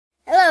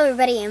Hello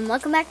everybody and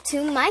welcome back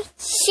to my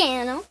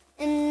channel,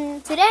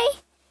 and today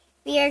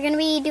we are going to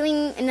be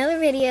doing another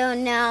video.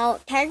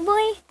 Now, Tag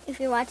Boy, if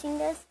you're watching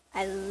this,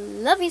 I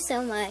love you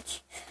so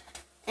much,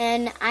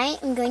 and I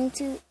am going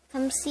to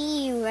come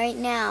see you right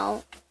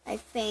now, I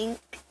think.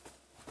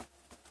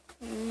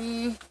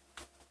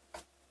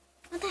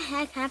 What the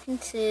heck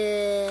happened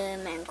to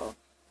Mangle?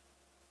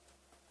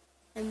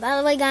 And by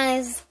the way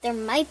guys, there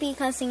might be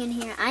cussing in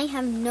here. I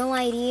have no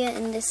idea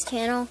in this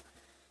channel.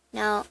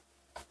 Now,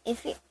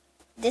 if you,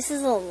 this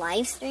is a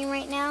live stream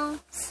right now,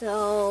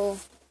 so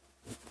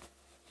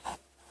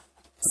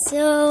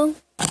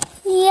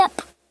yep.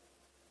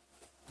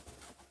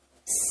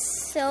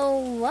 So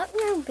what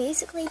we're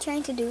basically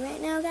trying to do right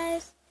now,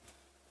 guys,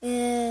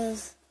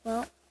 is,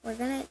 well, we're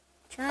gonna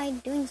try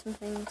doing some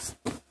things.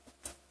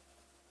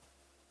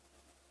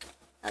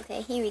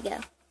 Okay, here we go.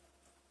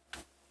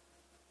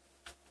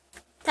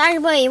 Tiger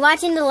Boy, you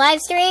watching the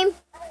live stream?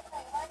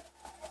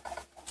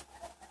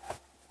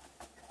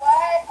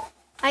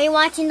 Are you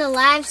watching the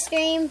live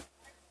stream?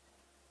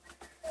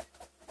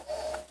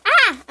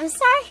 Ah, I'm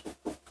sorry.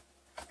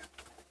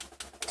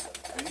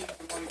 I need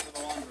some money for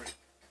the laundry.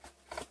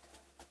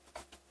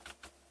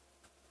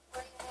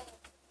 What do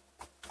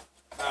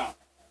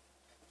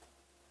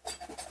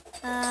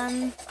you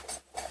need?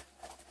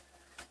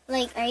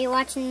 Like, are you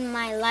watching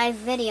my live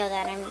video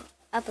that I'm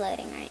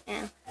uploading right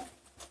now?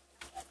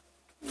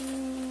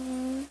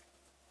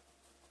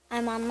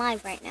 I'm on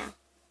live right now.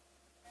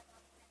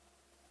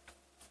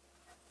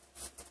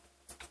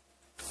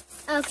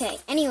 Okay,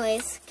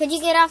 anyways, could you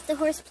get off the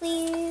horse,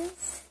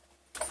 please?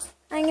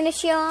 I'm going to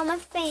show all my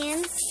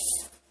fans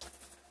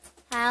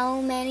how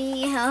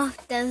many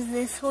health does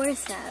this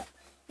horse have.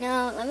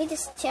 Now, let me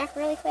just check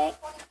really quick.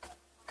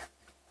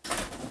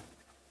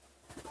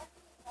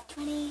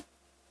 20.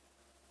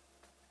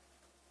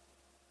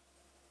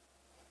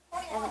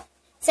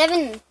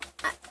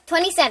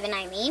 27,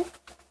 I mean.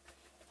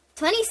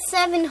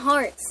 27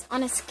 hearts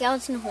on a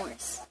skeleton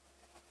horse.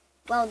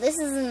 Well, this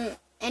isn't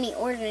any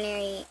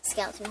ordinary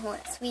skeleton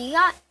horse. We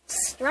got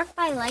struck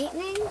by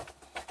lightning,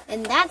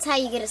 and that's how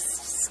you get a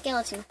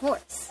skeleton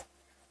horse.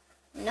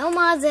 No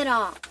mods at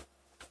all.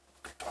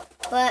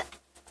 But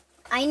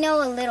I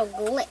know a little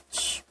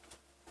glitch.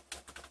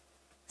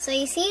 So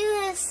you see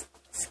this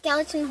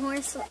skeleton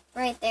horse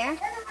right there? I'm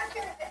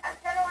trying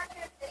to watch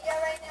your video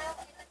right now,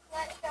 and it's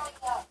not showing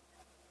up.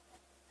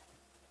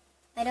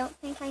 I don't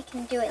think I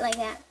can do it like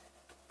that.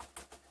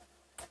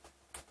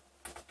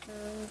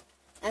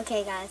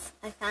 Okay guys,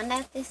 I found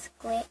out this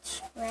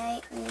glitch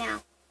right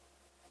now.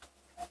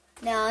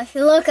 Now if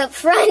you look up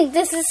front,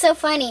 this is so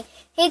funny.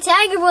 Hey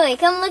Tiger Boy,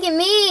 come look at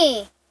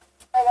me!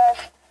 Hi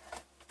guys.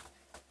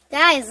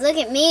 Guys, look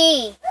at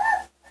me!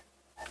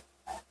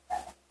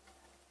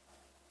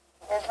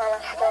 There's my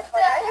skeleton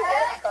horse. How do you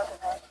get a skeleton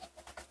horse?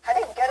 How do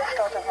you get a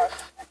skeleton horse?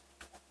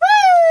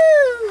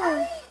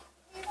 Woo!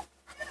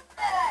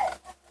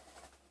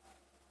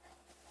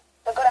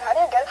 Dakota, how do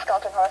you get a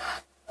skeleton horse?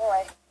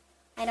 Anyway.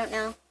 I don't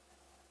know.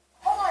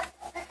 Hold on,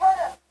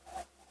 Dakota.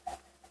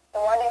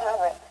 Then why do you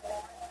have it?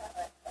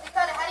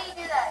 Dakota, how do you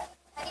do that?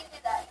 How do you do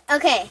that?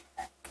 Okay,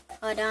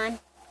 hold on.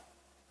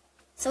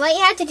 So what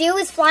you have to do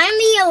is fly on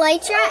the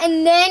elytra,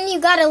 and then you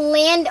gotta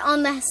land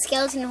on the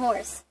skeleton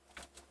horse.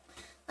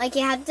 Like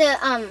you have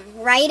to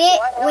ride it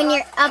when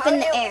you're up in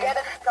the air.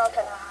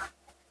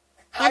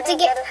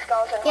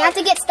 You have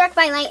to get struck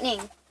by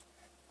lightning.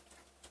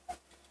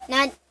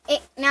 Now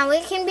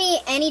it can be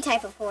any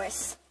type of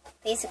horse,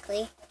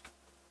 basically.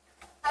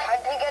 How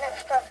do you get it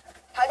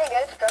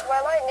struck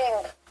by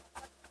lightning?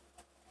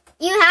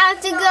 You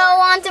have to go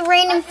on to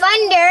Rain and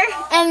Thunder,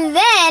 and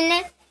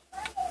then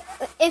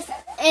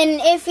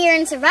if you're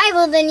in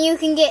survival, then you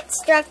can get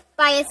struck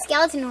by a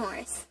skeleton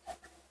horse.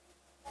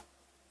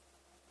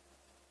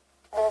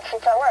 Let's see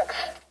if that works.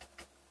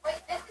 Wait,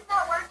 this is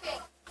not working.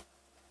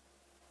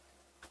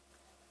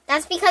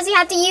 That's because you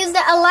have to use the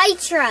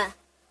elytra.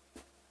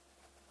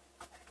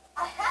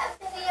 I have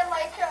the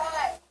elytra on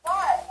it.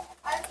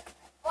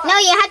 What? No,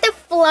 you have to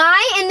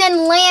fly and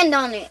then land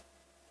on it.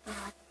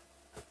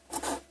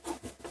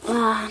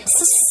 I'm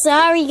so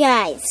sorry,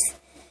 guys.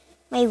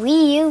 My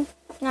Wii U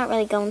not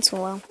really going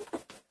so well.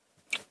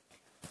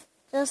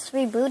 Just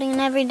rebooting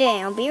every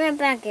day. I'll be right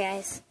back,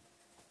 guys.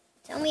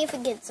 Tell me if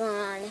it gets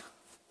on.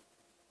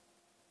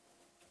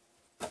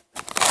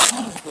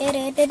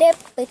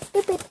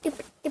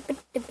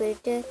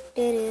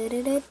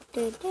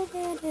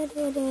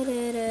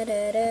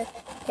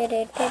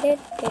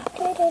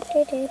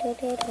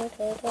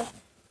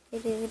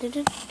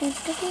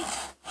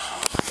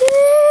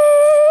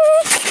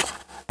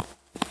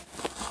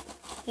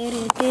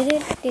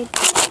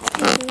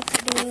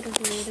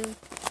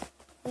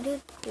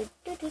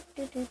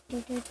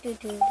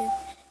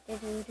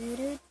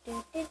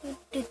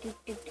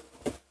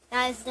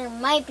 Guys, there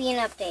might be an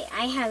update.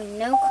 I have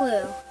no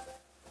clue.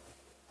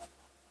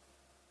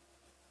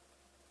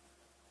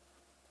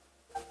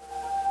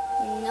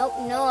 Nope,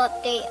 no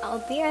update.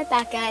 I'll be right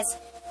back, guys.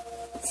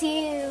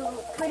 See you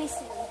pretty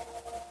soon.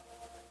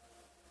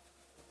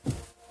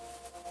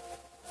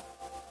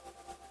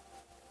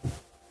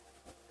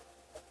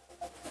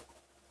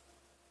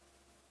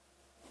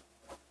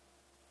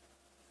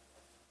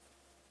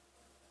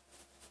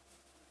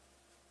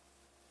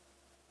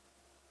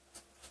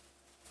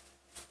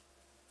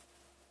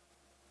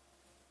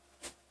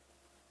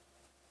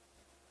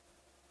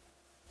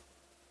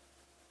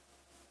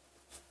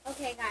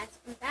 Okay, guys,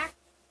 I'm back.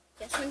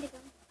 Just wanted to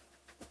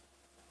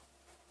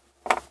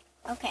go.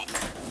 Okay.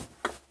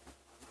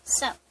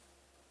 So,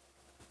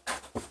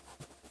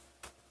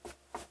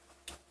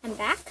 I'm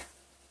back.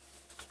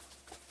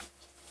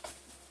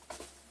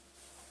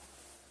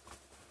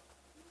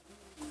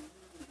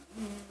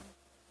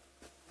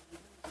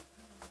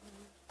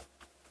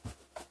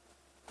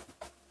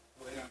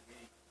 Pull it down,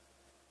 Katie.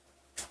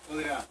 Pull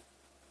it down.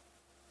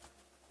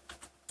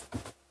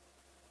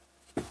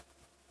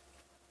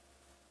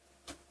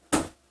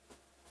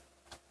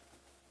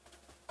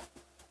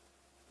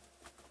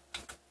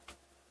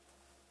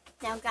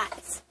 Now,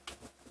 guys.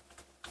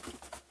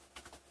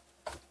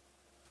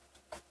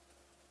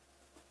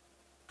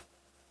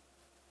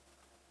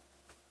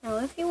 Now,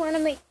 if you want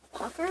to make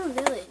Puffer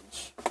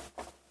Village,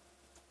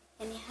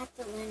 then you have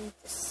to learn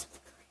the secret.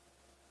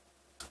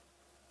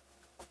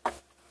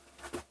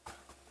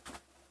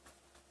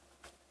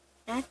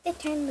 You have to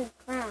turn the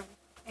ground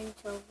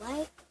into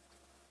light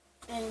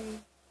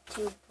and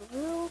to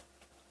blue,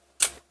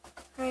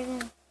 red,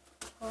 and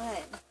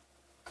red.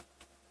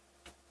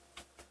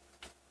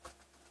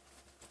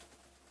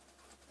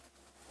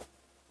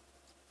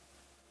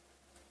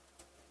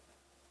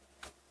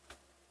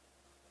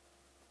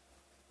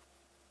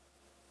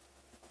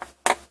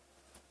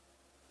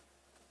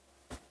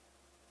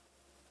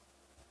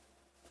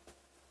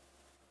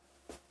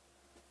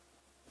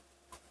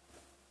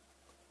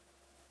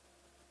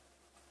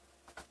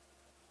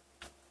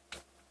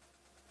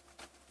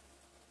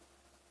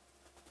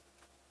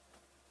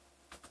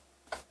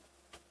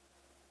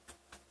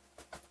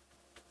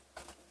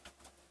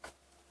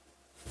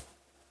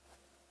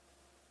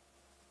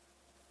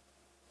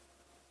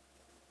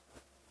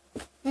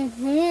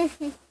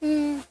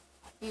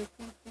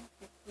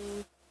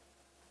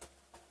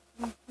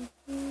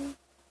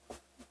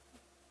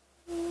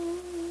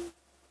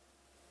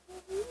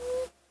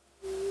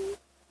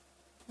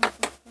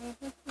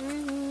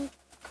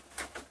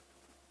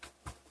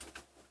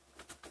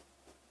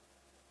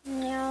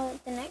 Now,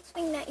 the next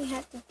thing that you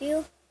have to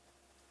do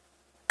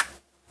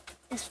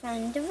is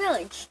find the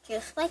village,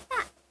 just like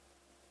that.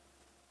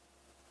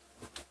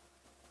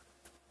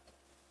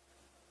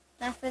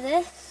 Now for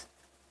this,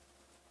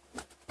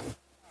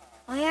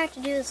 all you have to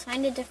do is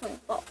find a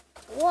different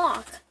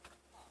block,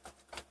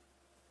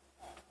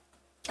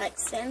 like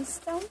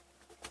sandstone.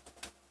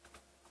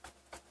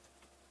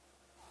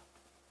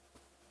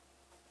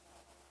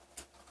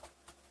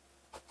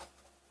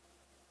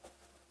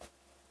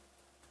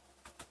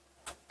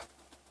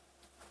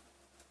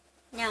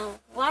 Now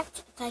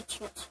watch as I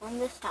transform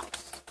this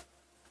house.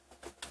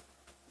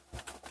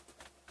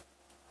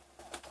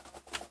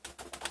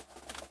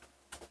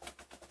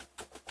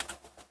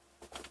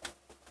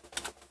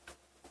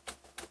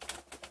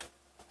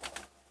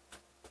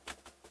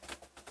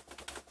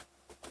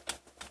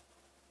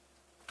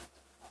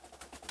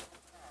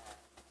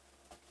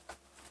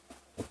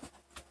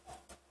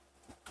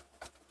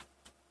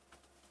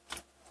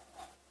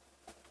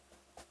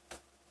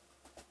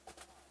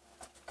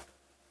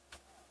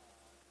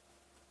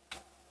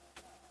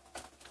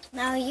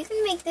 Now you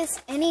can make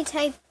this any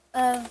type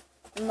of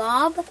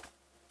mob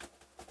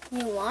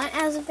you want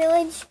as a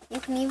village. You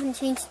can even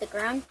change the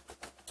ground.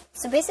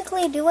 So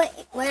basically do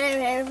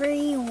whatever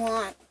you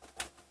want.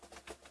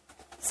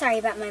 Sorry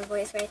about my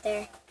voice right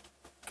there.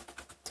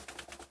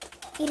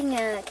 Eating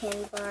a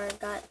candy bar,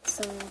 got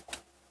some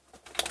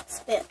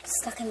spit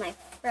stuck in my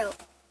throat.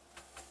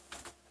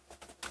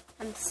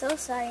 I'm so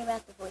sorry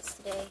about the voice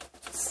today.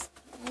 Just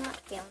not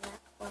feeling that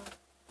well.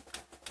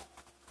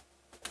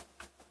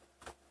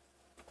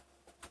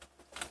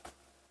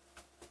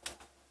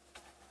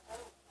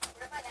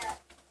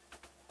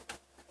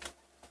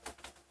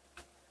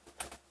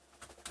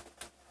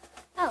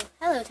 Oh,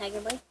 hello,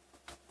 Tiger Boy.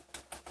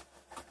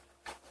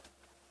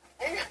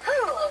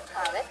 Hello,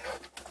 Comic.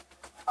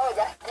 Oh,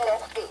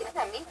 that's me. Isn't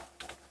that me?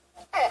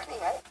 Hey, that's me,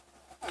 right?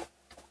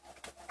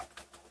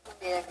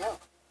 Yeah, no.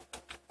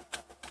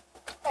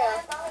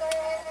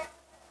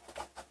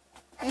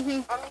 Hey,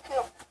 me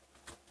too.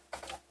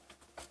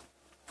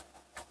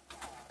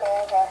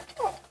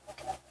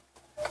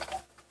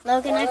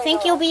 Logan, I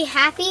think you'll be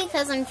happy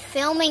because I'm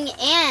filming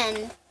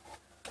and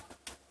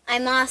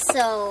I'm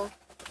also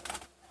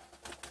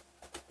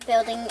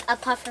building a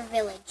puffer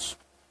village.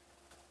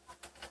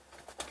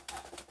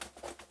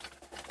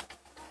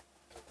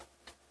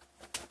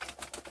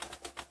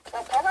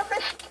 Well,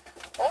 Pufferfish,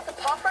 well, the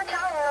Puffer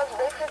Town is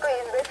basically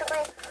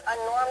a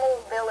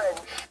normal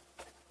village.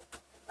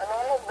 A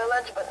normal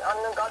village, but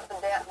got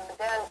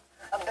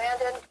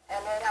abandoned,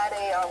 and it had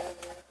a,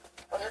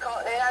 what's it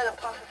called? They had a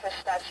Pufferfish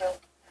statue.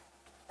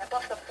 And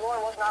plus the floor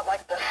was not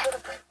like this.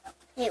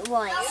 It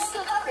was. What's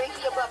so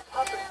crazy about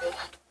Pufferfish?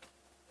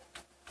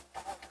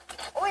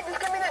 Oh wait, this is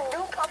gonna be the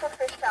new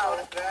Pufferfish Town.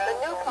 The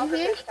new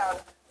Pufferfish Town.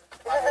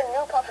 This is the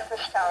new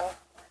Pufferfish Town.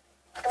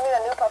 It's gonna be the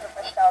new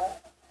Pufferfish Town.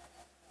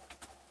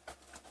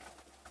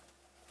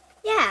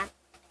 Yeah.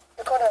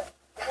 Dakota,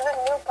 this is the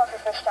new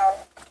Pufferfish Town.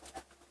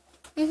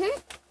 Mhm.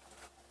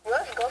 You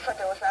was Ghost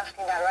Hunter was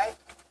asking that, right?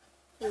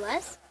 He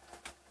was.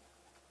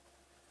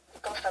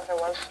 Ghost Hunter.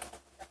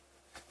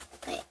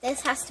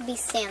 this has to be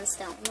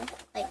sandstone.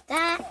 Like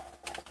that.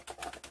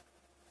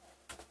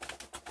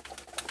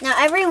 Now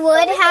every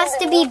wood has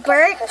to be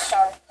birch.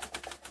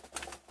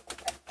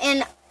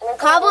 And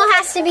cobble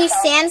has to be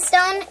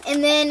sandstone.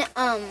 And then,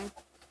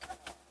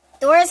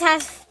 doors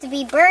have to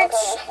be birch.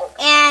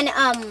 And,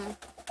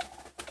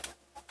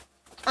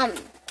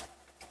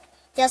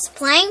 just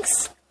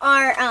planks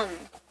are,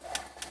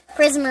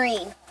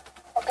 prismarine.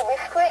 Okay,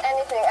 basically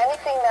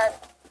anything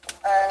that,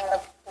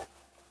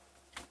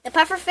 The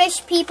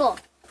pufferfish people.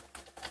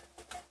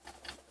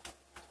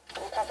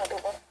 puffer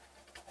people.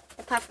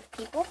 The puffer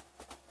people.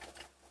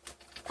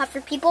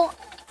 Puffer people.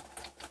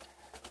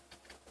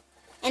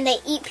 And they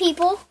eat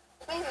people.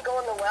 Please go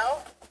in the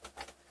well.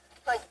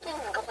 Like, please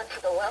go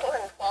into the well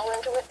and fall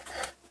into it.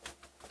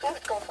 Please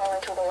go fall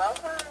into the well.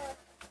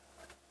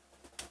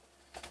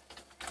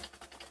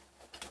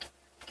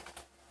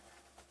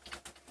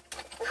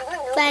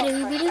 This is a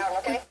new pufferfish town,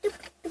 okay? It's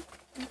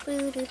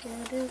gonna be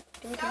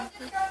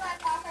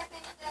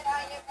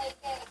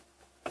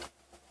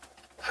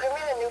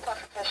the new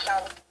pufferfish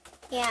town.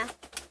 Yeah.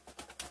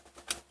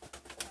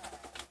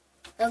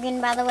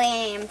 Logan, by the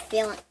way,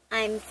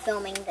 I'm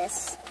filming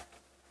this.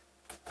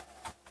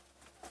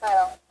 I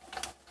know.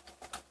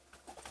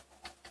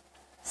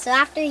 So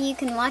after you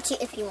can watch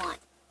it if you want.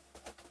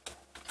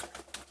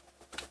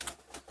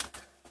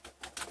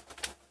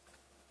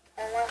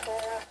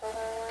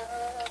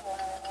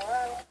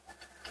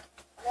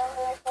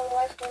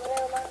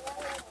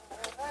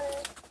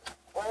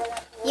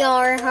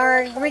 You're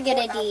hard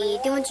riggedy.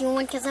 Don't you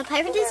want because a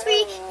pirate is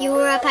free? You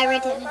are a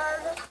pirate.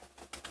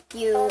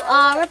 You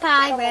are a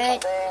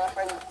pirate.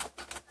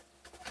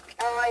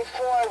 I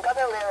forgot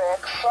the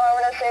lyrics, so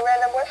I'm gonna say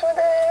random words for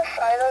this.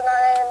 I do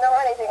not know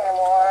anything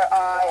anymore.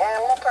 I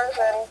am a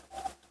person.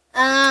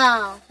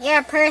 Oh, you're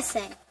a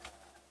person.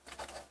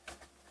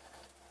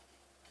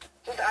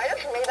 I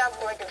just made up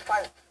like in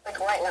 5, like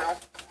right now.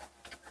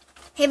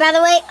 Hey, by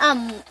the way,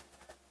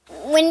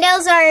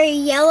 windows are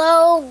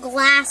yellow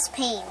glass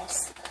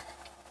panes.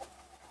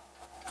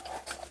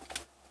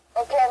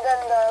 Okay, and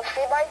then the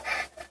street lights,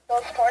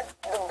 the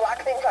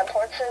black things on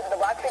torches, the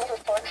black things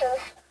with torches.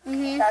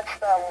 Mhm. That's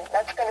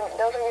gonna be,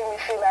 those are gonna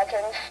be sea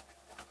lanterns.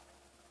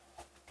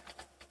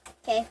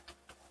 Okay.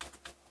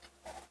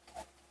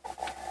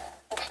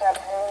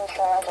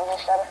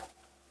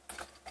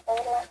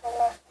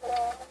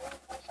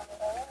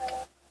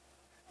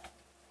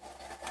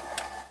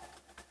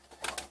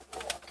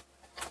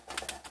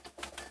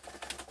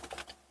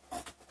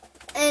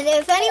 And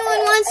if anyone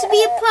wants to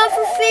be a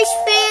pufferfish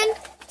fan,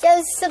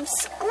 just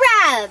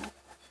subscribe.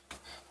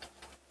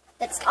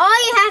 That's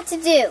all you have to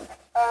do.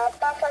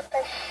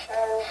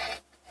 Pufferfishers,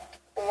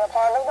 be a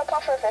part of the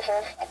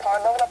pufferfishers, a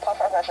part of the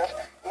pufferfishers.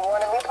 You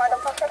want to be part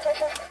of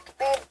pufferfishers?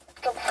 Be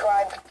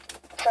subscribed,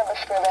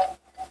 subscribe,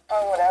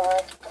 or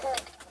whatever.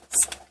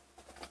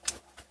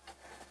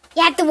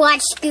 You have to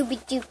watch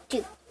Scooby-Doo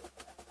too.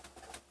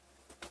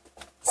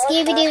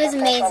 Scooby-Doo is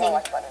amazing.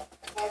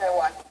 Either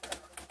one.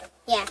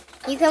 Yeah,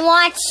 you can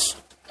watch,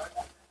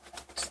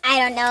 I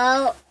don't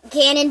know,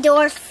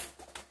 Ganondorf.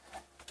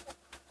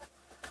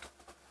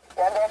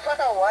 Ganondorf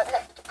or what?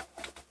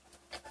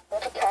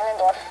 What's a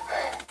Ganondorf?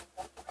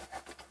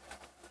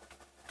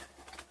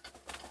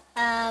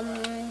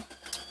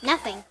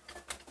 Nothing.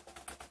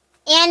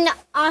 And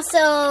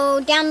also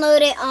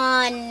download it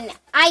on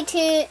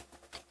iTunes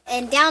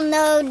and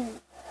download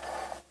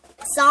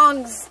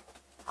songs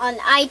on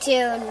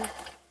iTunes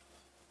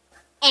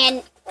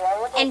and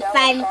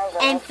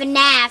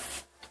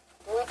FNAF.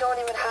 We don't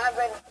even have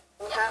any.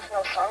 We have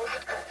no songs.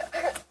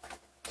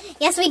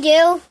 Yes, we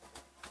do.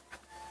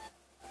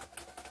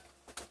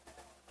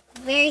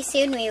 Very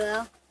soon we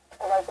will.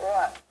 Like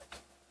what?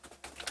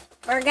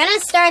 We're gonna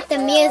start the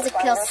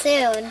musical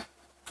soon.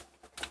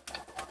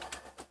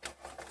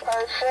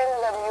 Person,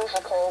 the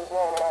musical.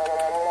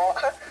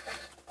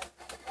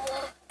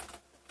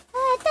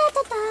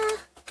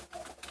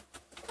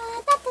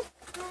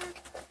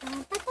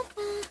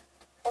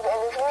 Okay,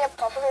 there's gonna be a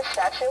pufferfish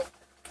statue.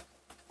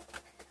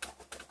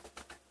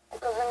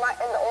 Because in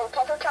the old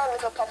puffer town,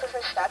 there's a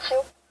pufferfish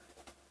statue.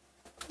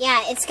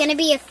 Yeah, it's gonna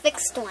be a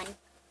fixed one.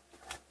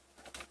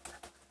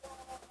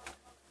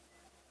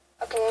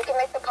 Okay, you can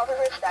make the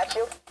pufferfish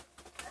statue.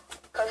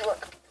 Cause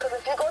look,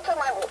 if you go to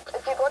my world,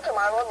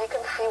 you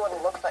can see what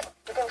it looks like.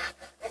 You can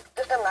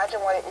just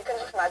imagine what it looks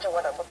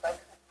like.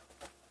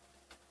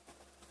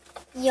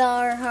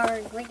 You're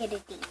hard riggedy.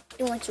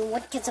 Don't you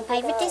want to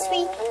survive with this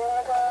free?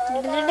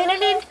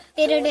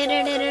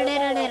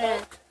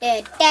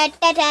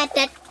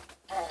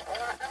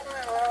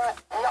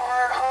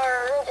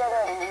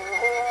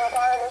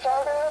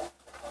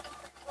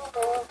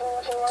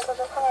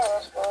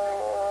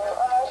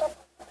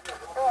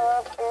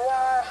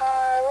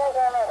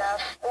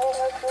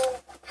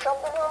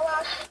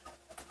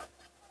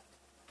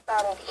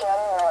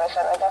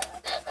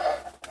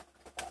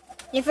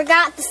 You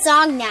forgot the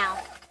song now.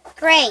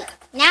 Great.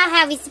 Now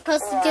how are we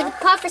supposed to do the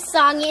puffer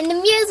song in the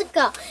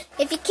musical?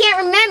 If you can't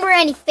remember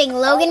anything,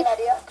 Logan.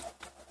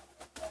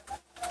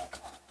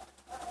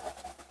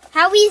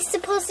 How are we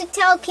supposed to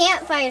tell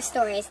campfire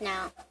stories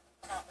now?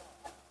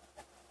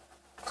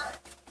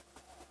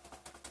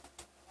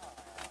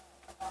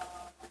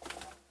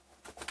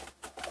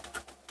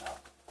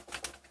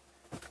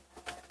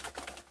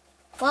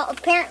 Well,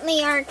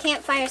 apparently our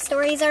campfire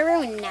stories are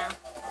ruined now.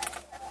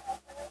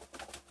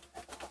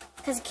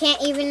 Because I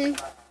can't even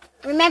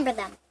remember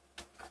them.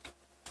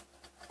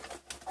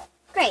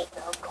 Great.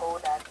 So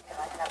cold that can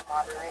I have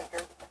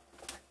moderators?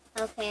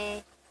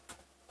 Okay.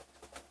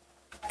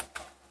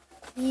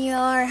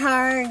 Your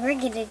hard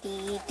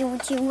riggedy.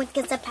 Don't you want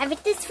because a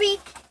pirate is free?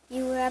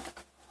 You're a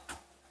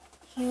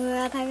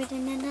pirate.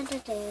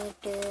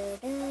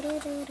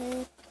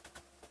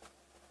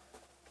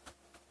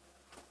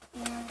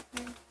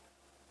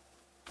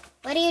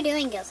 What are you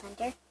doing, Ghost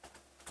Hunter?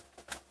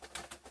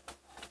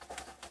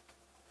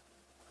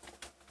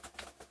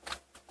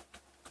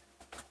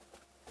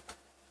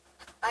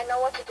 I know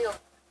what to do.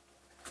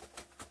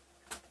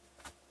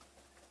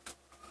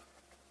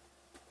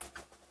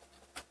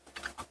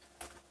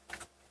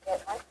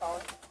 Get my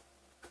phone.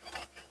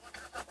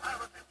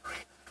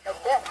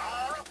 Like this.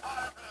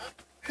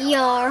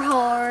 Your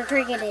hard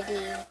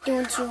riggedy.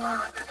 Don't you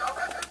want...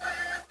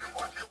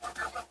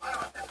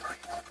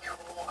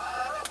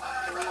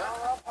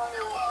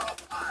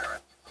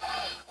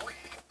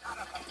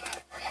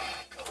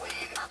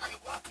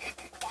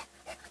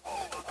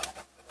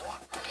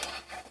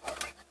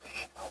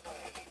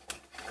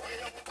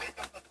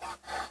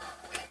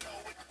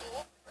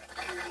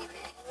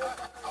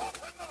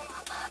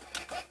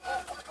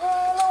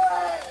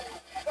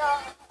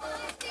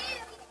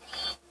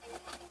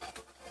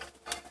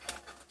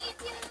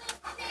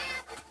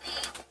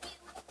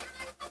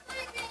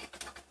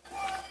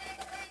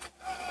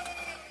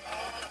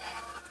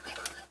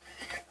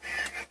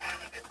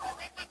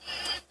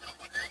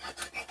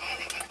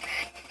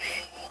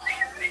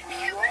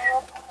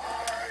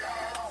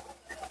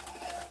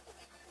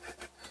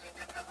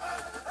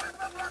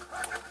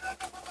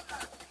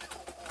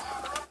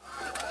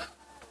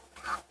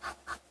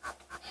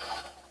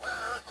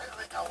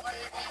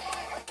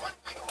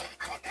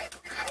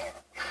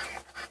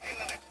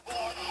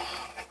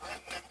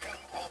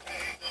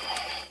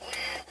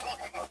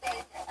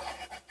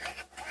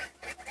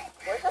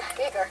 Where's the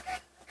speaker?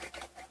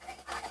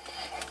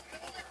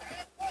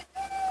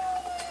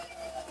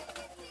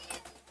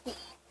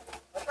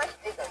 Where's my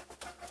speaker?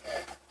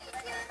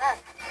 Ah.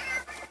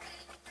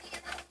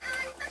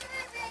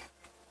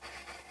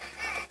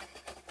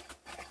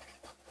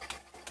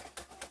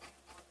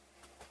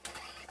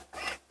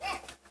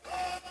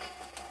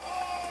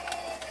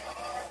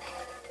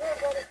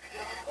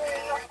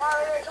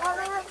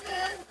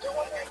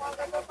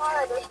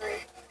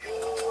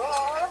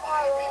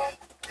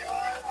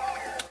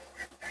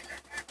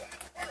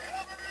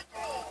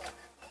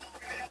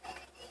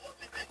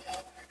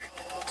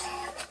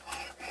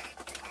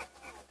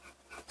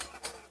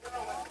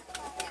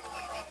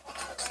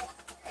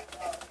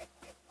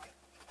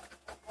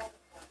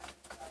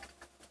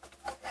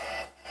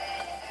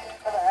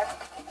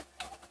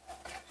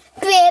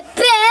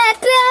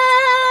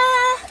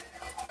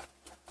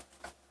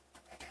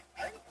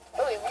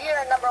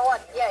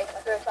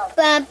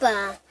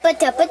 Ba-ba.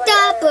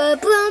 Ba-da-ba-da-ba.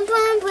 Boom,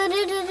 boom,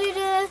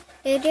 ba-da-da-da-da.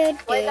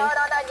 Wait, no,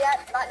 not yet.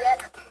 Not yet.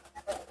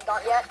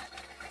 Not yet.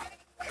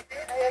 I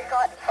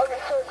got... Okay,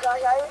 so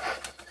guys,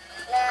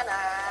 Nana,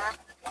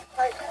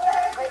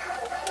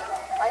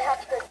 I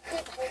have to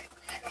teach you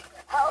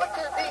how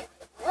to be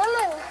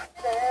willing.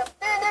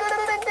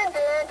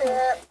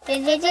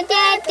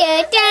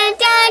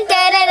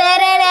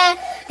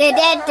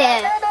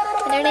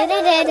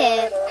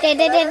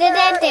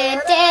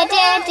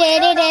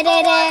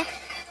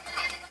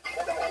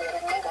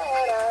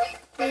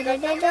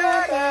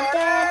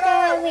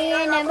 We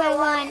are number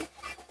one.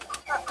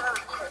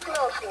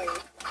 Closely.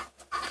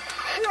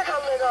 Here's a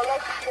little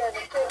lesson in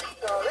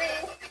history.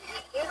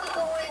 It's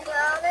going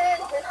down in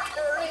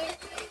history.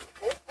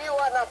 If you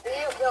wanna be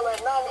a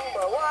villain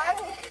number one,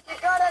 you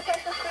gotta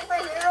take the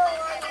superhero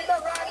on the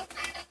run.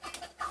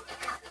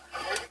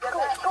 Go.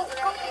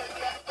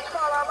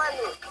 Follow my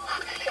lead.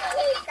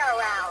 Sneak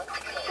around.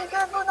 Be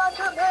careful not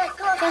to make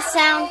a The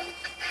sound.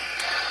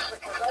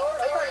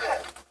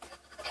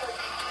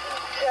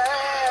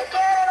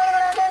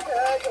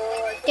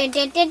 Dun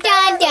dun dun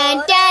dun dun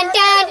dun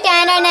dun dun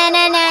dun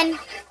dun dun.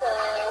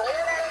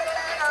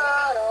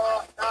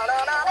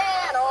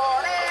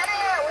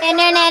 Dun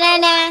dun dun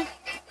dun dun.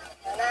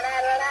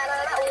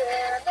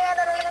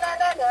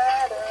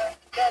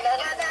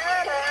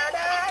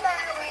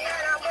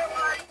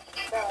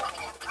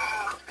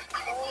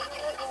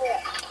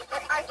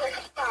 I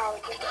just found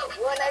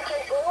when I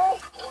say go,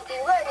 be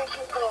ready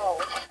to go.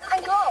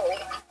 And go.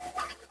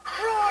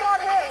 Throw it on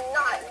him,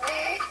 not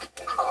me.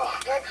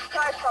 Let's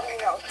try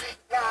something else.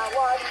 Now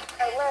what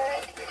I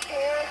learned,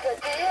 here's the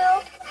deal.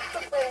 The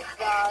things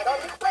that on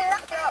display,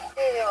 that's not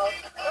deal.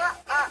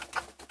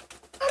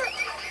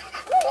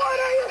 What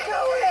are you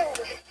doing?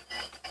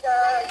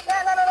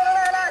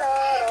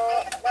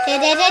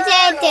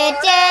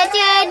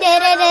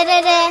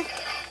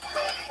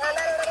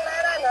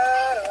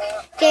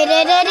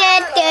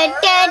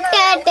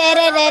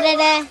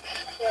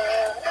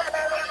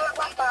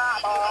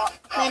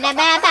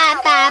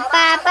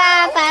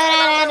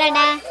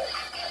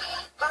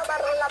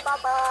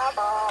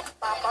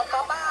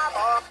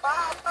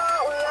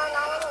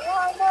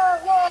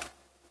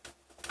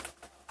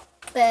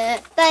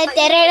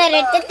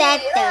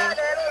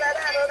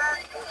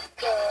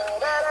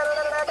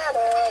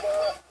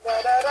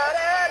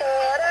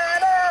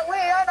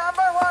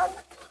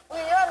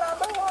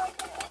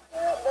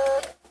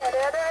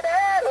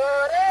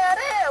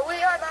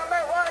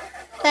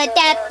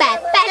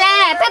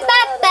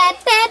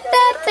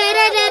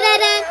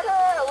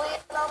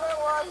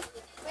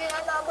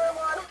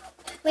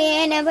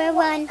 We're number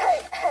one. Okay,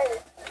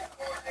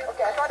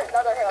 I thought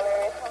another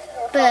hilarious.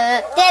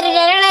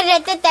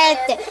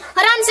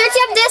 Hold on, search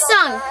up this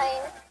song.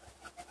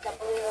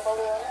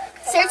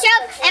 Search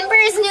up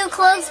Emperor's New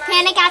Clothes,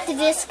 Panic at the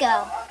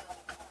Disco.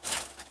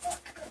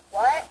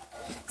 What?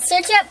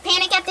 Search up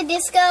Panic at the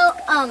Disco,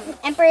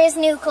 Emperor's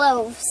New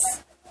Clothes.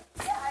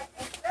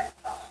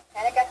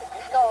 Panic at the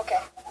Disco, okay.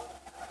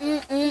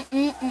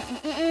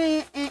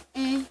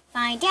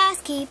 Find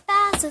us, keep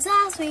us as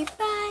we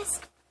rise.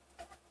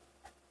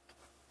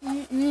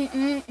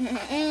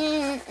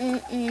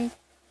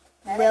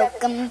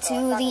 Welcome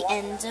to the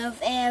end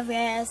of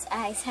eras.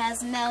 Ice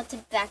has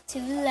melted back to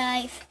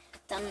life.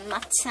 Done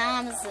my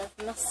time as of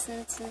my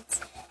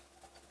sentence.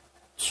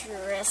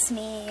 Dress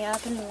me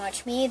up and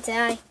watch me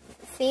die.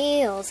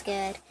 Feels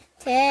good,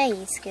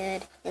 tastes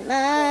good. It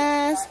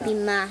must be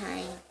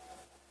mine.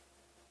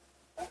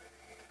 Is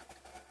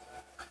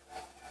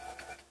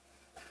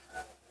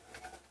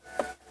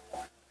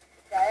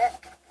that it?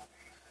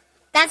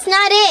 That's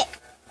not it.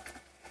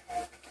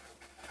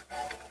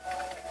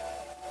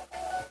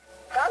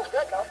 Sounds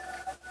good though.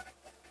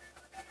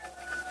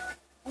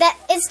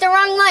 It's the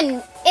wrong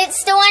one.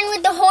 It's the one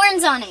with the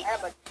horns on it. Yeah,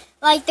 but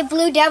Like the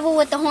blue devil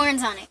with the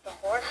horns on it. the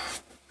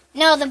horse?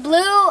 No, the blue,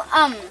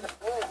 The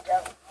blue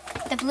devil.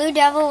 the blue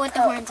devil with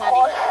the horns on it.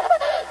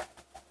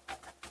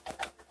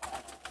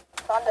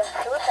 It's on the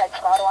Suicide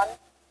Squad one.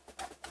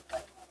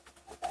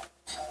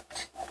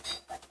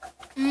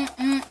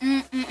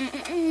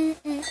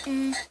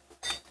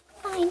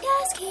 Find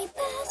us, keep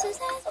us as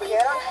we Okay,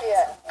 I don't see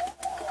it.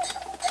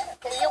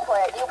 Okay, you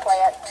play it. You play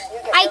it. You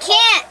get I this one.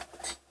 can't.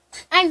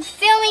 I'm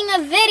filming a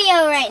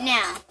video right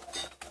now.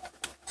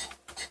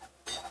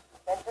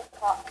 Then just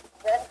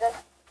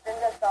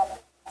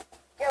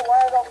get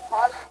one of those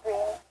pause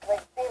screens,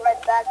 like be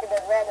right back and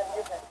then random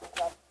music and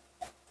stuff.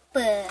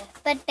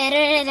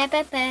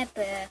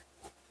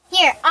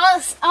 Here,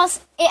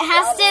 it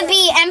has to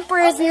be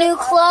Emperor's New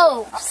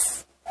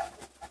Clothes.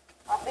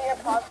 I'll be your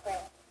pause screen.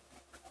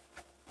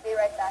 Be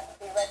right back.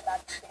 Be right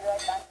back. Be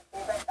right back. Be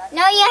right back.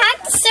 No, you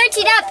have to search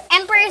it up.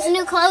 Emperor's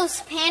New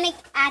Clothes, Panic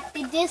at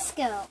the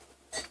Disco.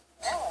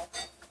 Oh.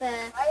 I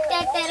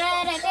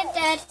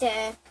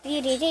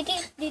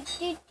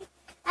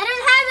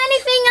don't have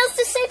anything else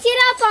to search it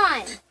up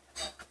on.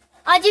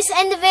 I'll just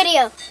end the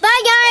video.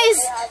 Bye,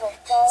 guys. Have a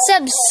phone.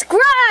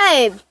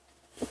 Subscribe.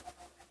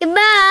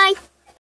 Goodbye.